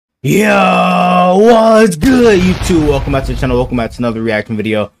Yo, what's good, YouTube? Welcome back to the channel. Welcome back to another reaction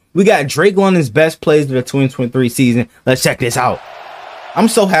video. We got Drake London's best plays of the 2023 season. Let's check this out. I'm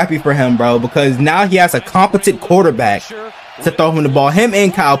so happy for him, bro, because now he has a competent quarterback to throw him the ball. Him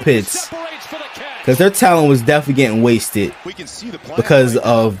and Kyle Pitts, because their talent was definitely getting wasted because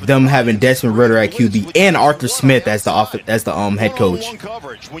of them having Desmond Ridder at QB and Arthur Smith as the head coach.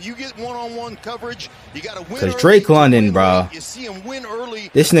 Because Drake London, bro, this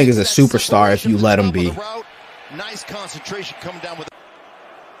nigga's a superstar if you let him be. Nice concentration coming down with it.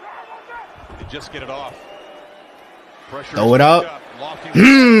 Just get it off. Throw it up.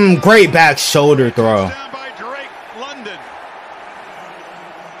 Great back shoulder throw.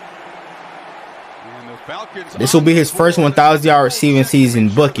 This will be his first 1,000-yard receiving season.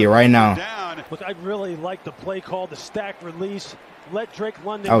 Book it right now. Look, I really like the play called the stack release. Let Drake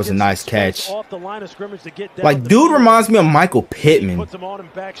London. That was a nice catch. Off the line of scrimmage to get down. Like, dude reminds me of Michael Pittman. Puts him on him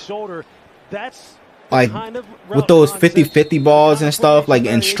back shoulder. That's like kind of with those 50-50 balls and stuff, like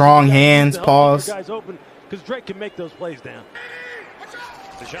in strong hands. Pause. Because Drake can make those plays down.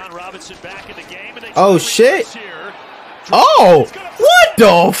 Robinson back in the game, and oh shit! Oh, what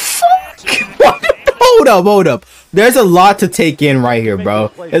the fuck? Hold up. There's a lot to take in right here, bro.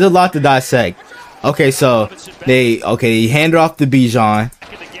 There's a lot to dissect. Okay, so they hand it off to Bijan.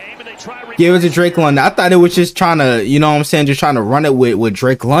 Give it to Drake London. I thought it was just trying to, you know what I'm saying, just trying to run it with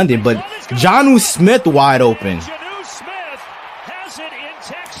Drake London, but Jonnu Smith wide open.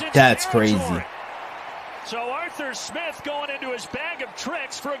 That's crazy. So Arthur Smith going into his bag of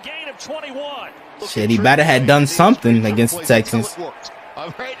tricks for a gain of 21. Shit, he better have done something against the Texans.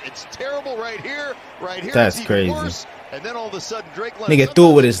 All right, it's terrible right here. That's crazy. And then all of a sudden, Drake nigga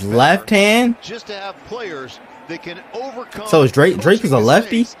threw it with his left hand. Just to have players that can overcome. So is Drake is a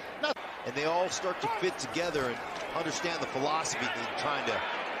lefty? And they all start to fit together and understand the philosophy that they're trying to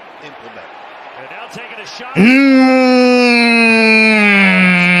implement. And now taking a shot.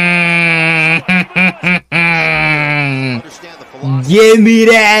 Give me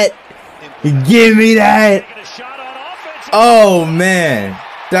that. Give me that. Oh man,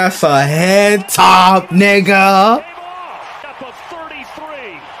 that's a head top, nigga.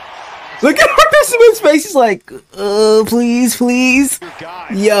 Look at Arthur Smith's face. He's like, please.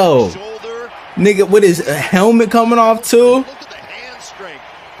 Yo, nigga, with his helmet coming off too. Look at the hand strength.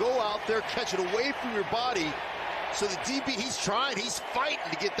 Go out there, catch it away from your body. So the DB, he's trying, he's fighting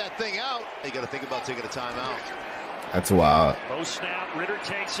to get that thing out. You got to think about taking a timeout. That's wild. Snap, Ridder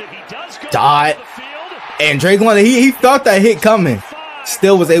takes it. He does go dot. And Drake London, he felt that hit coming.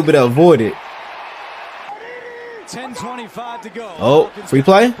 Still was able to avoid it. 10:25 to go. Oh, free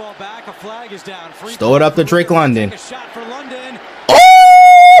play. Throw it up to Drake London.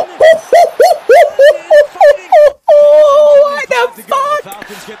 Oh, what the fuck?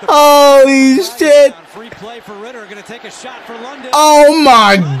 Holy shit. Oh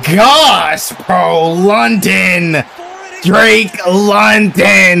my gosh, bro. London. Drake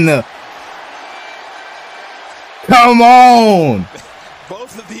London. Come on.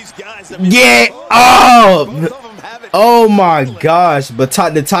 Both of these guys, get up. Oh my gosh. But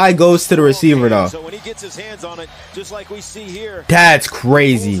the tie goes to the receiver though. So when he gets his hands on it, just like we see here. That's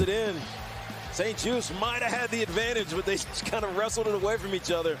crazy. St. Juice might have had the advantage, but they just kind of wrestled it away from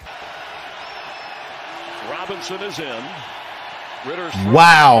each other. Robinson is in. Ridder's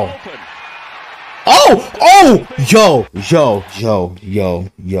wow. Oh, yo.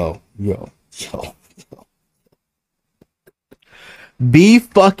 Be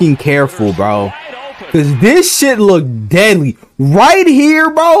fucking careful, bro. Cause this shit look deadly. Right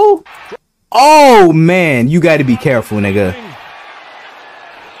here, bro. Oh man, you gotta be careful, nigga.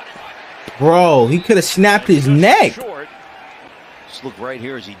 Bro, he could have snapped his neck. Just look right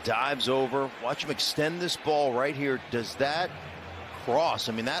here as he dives over. Watch him extend this ball right here. Does that cross?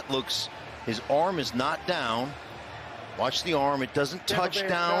 I mean, that looks, his arm is not down. Watch the arm. It doesn't touch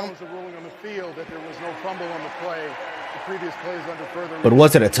down. But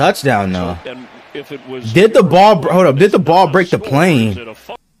was it a touchdown though? Did the ball, hold up, did the ball break the plane?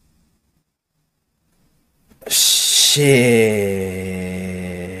 Shit,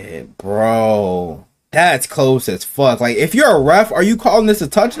 bro. That's close as fuck. Like, if you're a ref, are you calling this a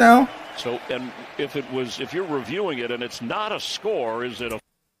touchdown? So, and if you're reviewing it and it's not a score, is it a?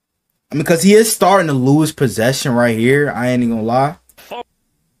 I mean, because he is starting to lose possession right here. I ain't even gonna lie.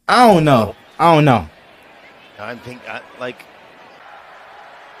 I don't know. I think, like.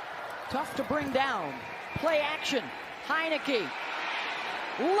 Tough to bring down. Play action. Heineke.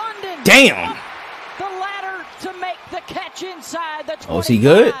 London. Damn. The ladder to make the catch inside the 25. Oh, is he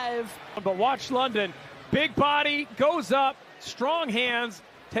good? But watch London. Big body, goes up, strong hands,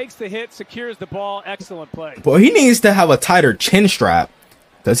 Takes the hit, secures the ball. Excellent play. Boy, he needs to have a tighter chin strap.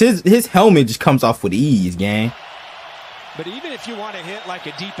 Because his helmet just comes off with ease, gang. But even if you want to hit like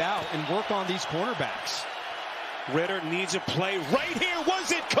a deep out and work on these cornerbacks. Ritter needs a play right here.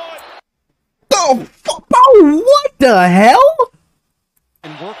 Was it caught? Oh, bro, what the hell?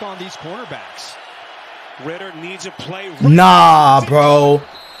 And work on these cornerbacks. Ritter needs a play right Nah, bro.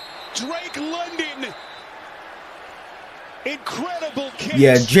 Drake London. Incredible catch.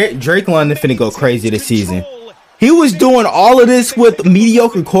 Yeah, Drake London finna go crazy this season. He was doing all of this with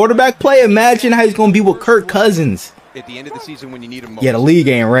mediocre quarterback play. Imagine how he's gonna be with Kirk Cousins. At the end of the season when you need him most. Yeah, the league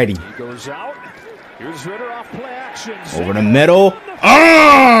ain't ready. He goes out. Here's Ritter off play action. Over the middle.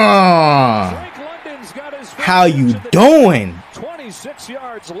 How you doing? 26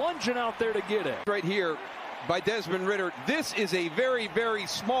 yards, lunging out there to get it. Right here by Desmond Ritter. This is a very, very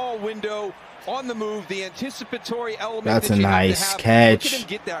small window on the move. The anticipatory element. That's that a you nice have to catch. Look at him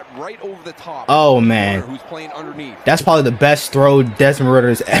get that right over the top. Oh, man. Who's playing underneath. That's probably the best throw Desmond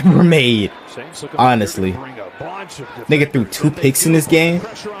Ritter's ever made. Honestly. Nigga threw 2 picks in this game.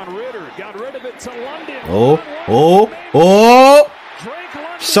 Oh.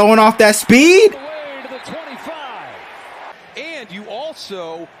 Showing off that speed. And you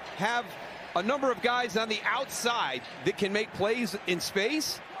also have a number of guys on the outside that can make plays in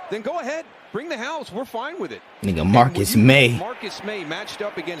space. Then go ahead, bring the house. We're fine with it. Nigga, Marcus May. Marcus May matched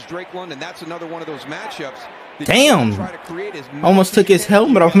up against Drake London. That's another one of those matchups. Damn. Almost took his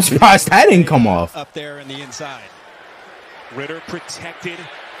helmet off. I'm surprised that didn't come off. Up there in the inside. Ritter protected.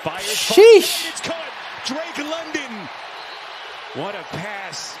 Fires. Sheesh. It's caught. Drake London. What a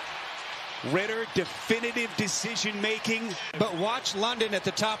pass. Ritter, definitive decision making. But watch London at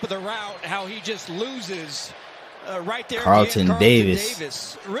the top of the route, how he just loses right there. Carlton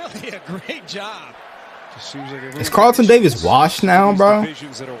Davis. Really a great job. Is Carlton Davis washed now, bro?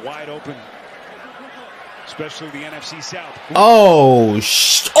 Divisions that are wide open, especially the NFC South. Oh,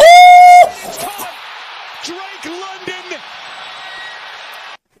 Drake London.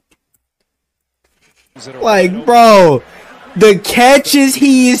 Like, bro, the catches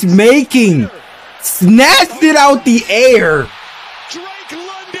he is making, snatched it out the air. Drake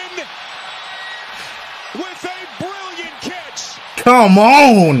London with a brilliant catch. Come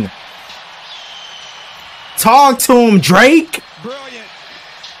on. Talk to him, Drake. Brilliant.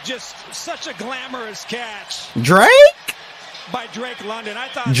 Just such a glamorous catch. Drake? By Drake London. I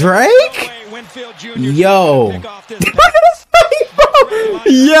thought Drake? No Winfield Jr. Yo.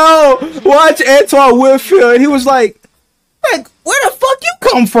 Yo, watch Antoine Winfield. He was like, where the fuck you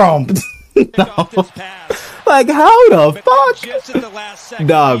come from? No. Like, how the fuck?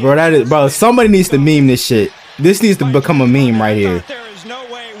 Nah, bro, that is, bro, somebody needs to meme this shit. This needs to become a meme right here.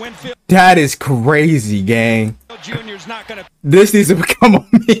 That is crazy, gang. This needs to become a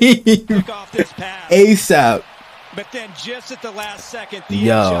meme. ASAP. But then just at the last second, the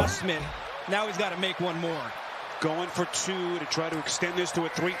adjustment. Now he's got to make one more. Going for 2 to try to extend this to a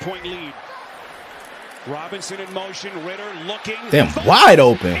 3-point lead. Robinson in motion. Ritter looking. Damn, wide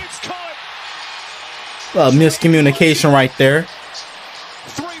open. Miscommunication right there.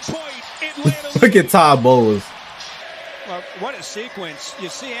 3-point. Look at Todd Bowles. Well, what a sequence. You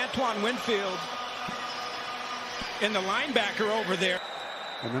see Antoine Winfield and the linebacker over there.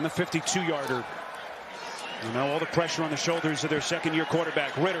 And then the 52-yarder. You know, all the pressure on the shoulders of their second-year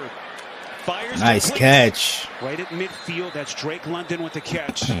quarterback. Ritter fires. Nice catch. Right at midfield. That's Drake London with the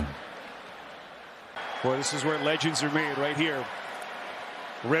catch. Boy, this is where legends are made right here.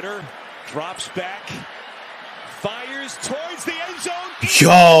 Ritter drops back. Fires towards the end zone.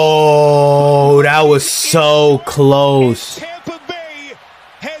 Yo, that was so close. Tampa Bay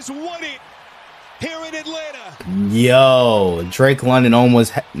has won it here in Atlanta. Yo, Drake London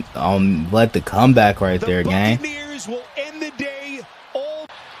almost led the comeback right there, gang. The Buccaneers will end the day all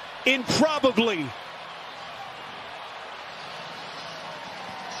improbably.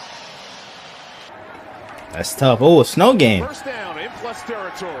 That's tough. Oh, a snow game. First down in plus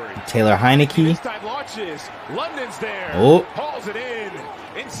territory. Taylor Heineke. This time launches. London's there. Oh. Hauls it in.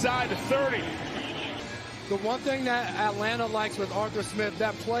 Inside the 30. The one thing that Atlanta likes with Arthur Smith,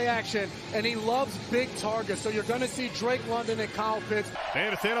 that play action, and he loves big targets. So you're going to see Drake London and Kyle Pitts.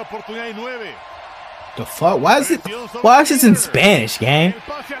 Tercera oportunidad y 9. The fuck? Why is this in Spanish, gang?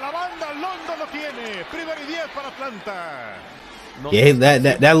 Yeah,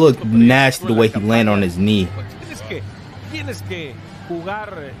 that looked nasty the way he landed on his knee.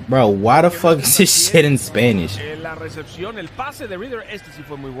 Bro, why the fuck is this shit in Spanish? La recepción, el pase de Ritter, este sí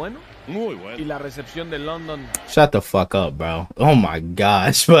fue muy bueno. Muy bueno. Y la recepción de London. Shut the fuck up, bro. Oh my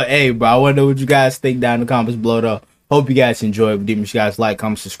gosh. But hey, bro, I want to know what you guys think down in the comments below, though. Hope you guys enjoyed. Make sure you guys like,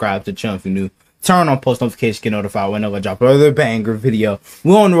 comment, subscribe to the channel if you're new. Turn on post notifications, get notified whenever I drop another banger video.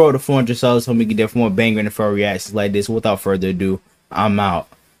 We're on the road to 400 subs, so we can get more banger and fur reactions like this. Without further ado, I'm out.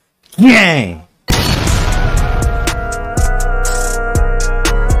 Gang!